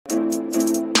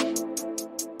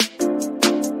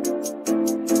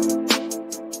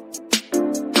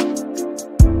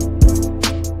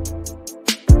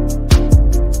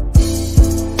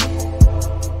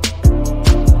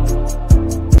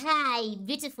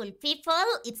beautiful people.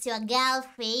 It's your girl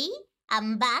Faye.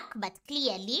 I'm back, but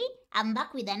clearly I'm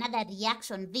back with another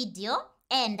reaction video.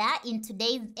 And in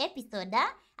today's episode,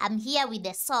 I'm here with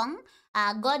the song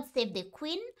God Save the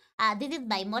Queen. This is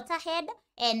by Motörhead,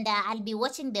 and I'll be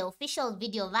watching the official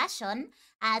video version.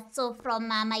 So from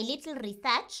my little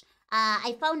research,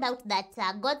 I found out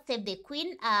that God Save the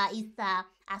Queen is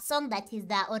a song that is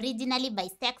originally by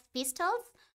Sex Pistols.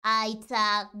 It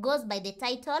goes by the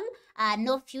title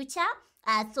No Future.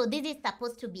 So this is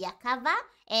supposed to be a cover,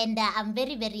 and I'm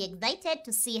very excited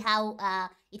to see how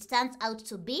it turns out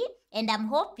to be, and I'm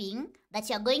hoping that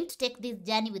you're going to take this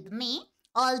journey with me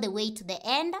all the way to the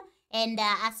end. And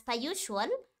as per usual,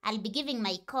 I'll be giving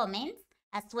my comments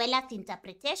as well as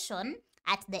interpretation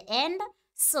at the end,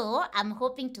 so I'm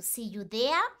hoping to see you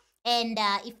there. And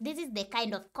if this is the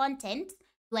kind of content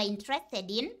you are interested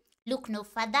in, look no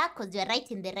further, because you're right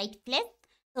in the right place.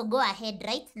 So go ahead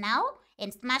right now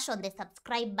and smash on the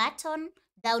subscribe button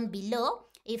down below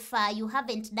if you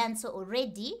haven't done so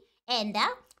already, and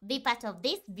be part of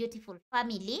this beautiful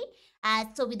family.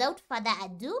 So without further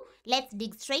ado, let's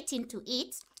dig straight into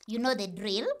it. You know the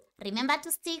drill. Remember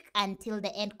to stick until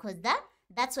the end, because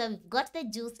that's where we've got the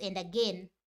juice. And again,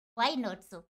 why not?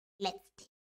 So let's stick.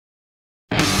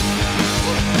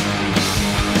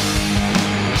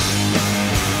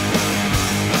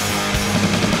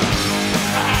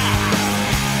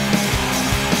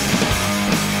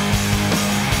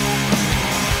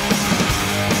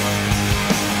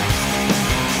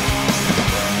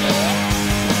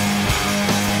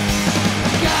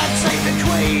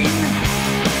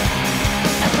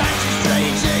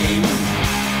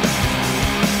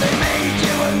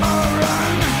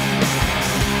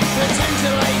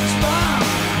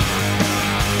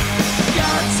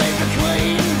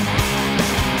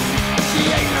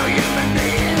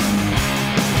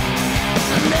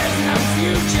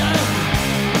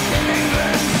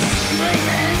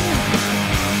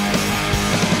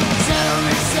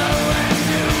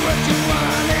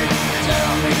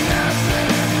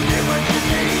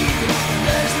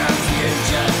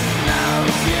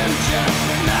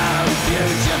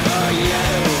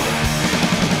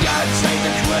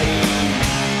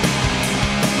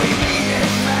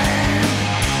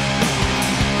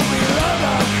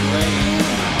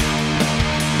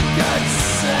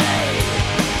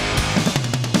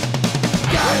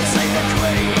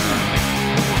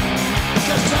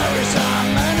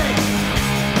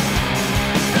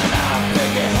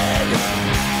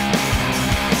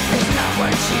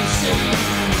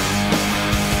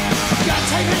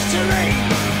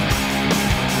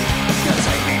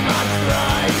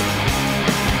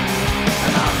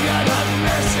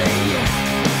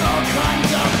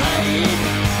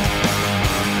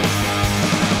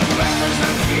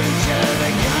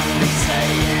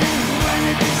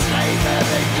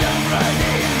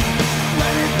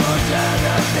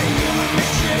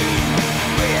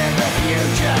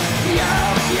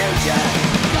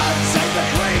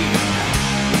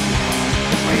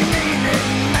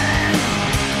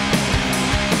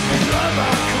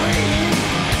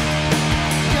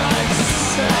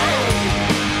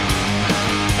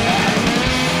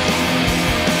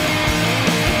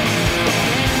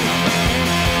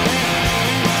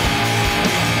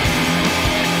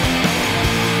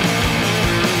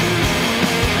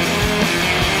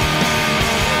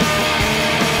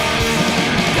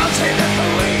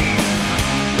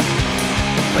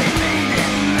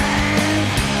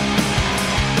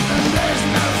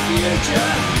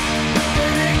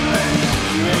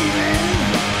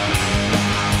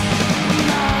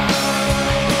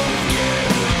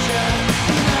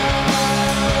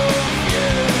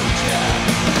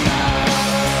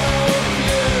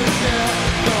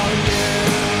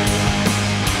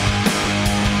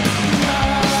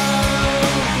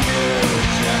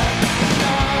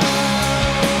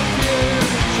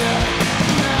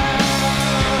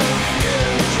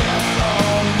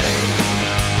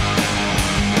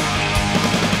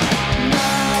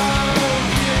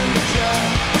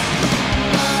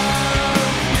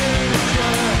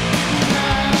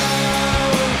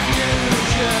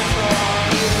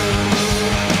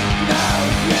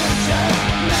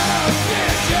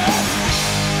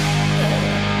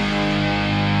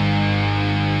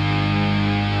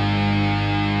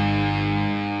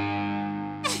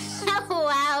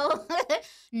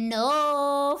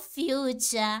 No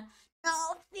future,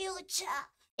 no future.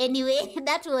 Anyway,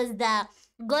 that was the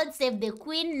God Save the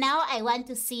Queen. Now I want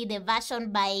to see the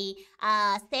version by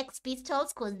Sex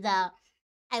Pistols, because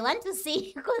I want to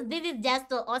see, because this is just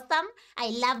so awesome. I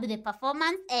loved the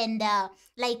performance, and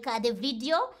the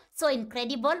video, so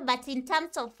incredible. But in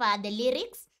terms of the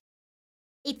lyrics,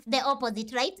 it's the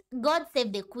opposite, right? God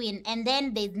save the queen, and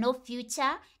then there's no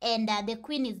future, and the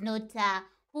queen is not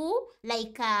who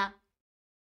like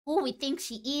who we think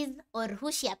she is or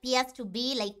who she appears to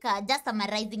be, like just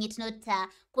summarizing it, not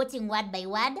quoting word by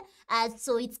word.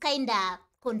 So it's kind of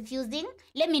confusing.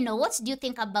 Let me know, what do you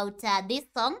think about this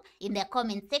song in the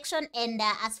comment section. And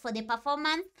as for the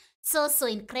performance, so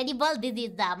incredible. This is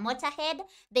Motörhead.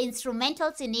 The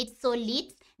instrumentals in it so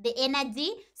lit, the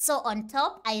energy so on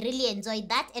top. I really enjoyed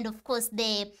that. And of course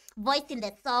the voice in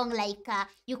the song, like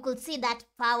you could see that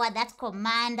power, that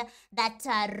command, that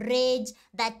rage,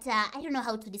 that I don't know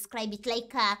how to describe it,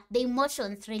 like the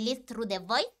emotions released through the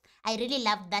voice. I really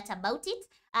loved that about it.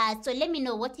 So let me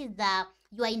know, what is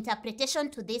your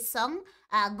interpretation to this song,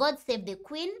 God Save the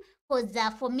Queen? Because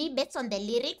for me, based on the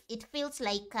lyrics, it feels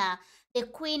like the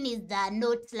queen is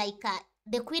not like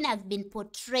the queen has been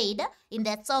portrayed in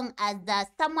the song as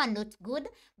someone not good,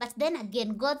 but then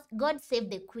again, God save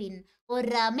the queen. Or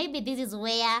maybe this is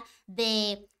where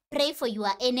they pray for your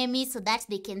enemies so that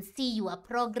they can see your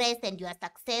progress and your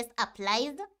success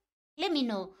applies. Let me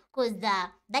know, because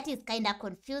that is kind of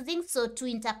confusing. So to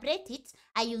interpret it,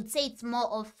 I would say it's more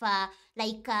of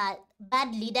like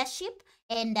bad leadership,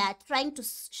 and trying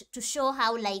to show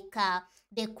how like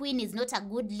the queen is not a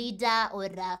good leader, or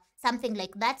something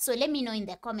like that. So let me know in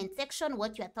the comment section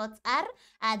what your thoughts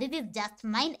are. This is just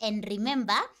mine, and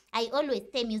remember, I always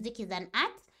say music is an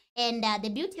art, and the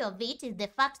beauty of it is the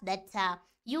fact that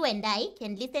you and I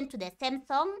can listen to the same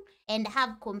song and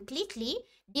have completely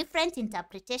different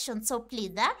interpretations. So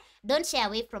please don't shy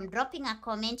away from dropping a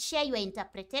comment. Share your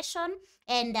interpretation,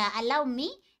 and allow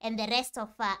me and the rest of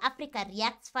Africa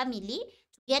Reacts family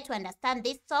to get to understand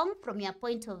this song from your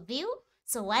point of view.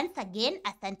 So once again,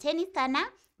 asanteni sana.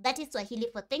 That is Swahili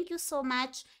for thank you so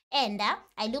much, and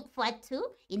I look forward to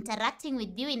interacting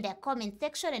with you in the comment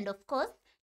section, and of course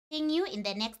seeing you in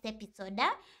the next episode.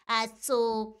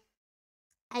 So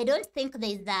I don't think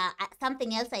there's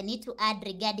something else I need to add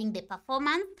regarding the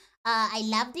performance. I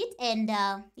loved it, and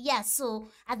yeah, so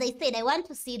as I said, I want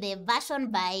to see the version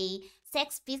by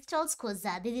Sex Pistols, because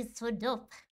this is so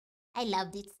dope. I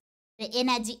loved it. The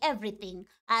energy, everything.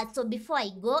 So before I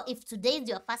go, if today is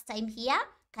your first time here,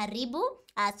 karibu,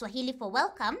 Swahili for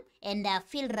welcome, and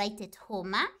feel right at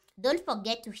home. Don't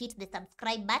forget to hit the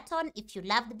subscribe button if you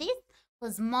loved this,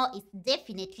 because more is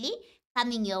definitely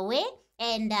coming your way.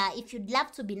 And if you'd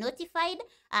love to be notified,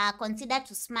 consider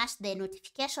to smash the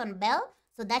notification bell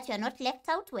so that you're not left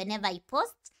out whenever I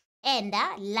post. And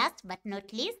last but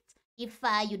not least, if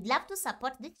you'd love to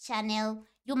support this channel,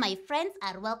 you, my friends,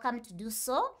 are welcome to do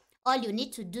so. All you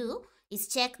need to do is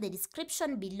check the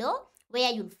description below,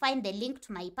 where you'll find the link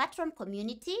to my Patreon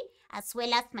community, as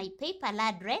well as my PayPal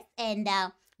address, and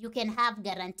you can have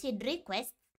guaranteed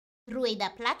requests through either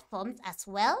platforms as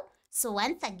well. So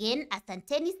once again,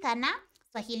 asanteni sana,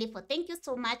 Swahili for thank you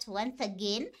so much once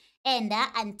again. And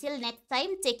until next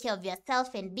time, take care of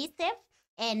yourself and be safe.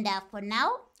 And for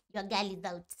now, your girl is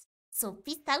out. So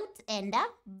peace out, and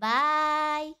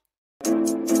bye.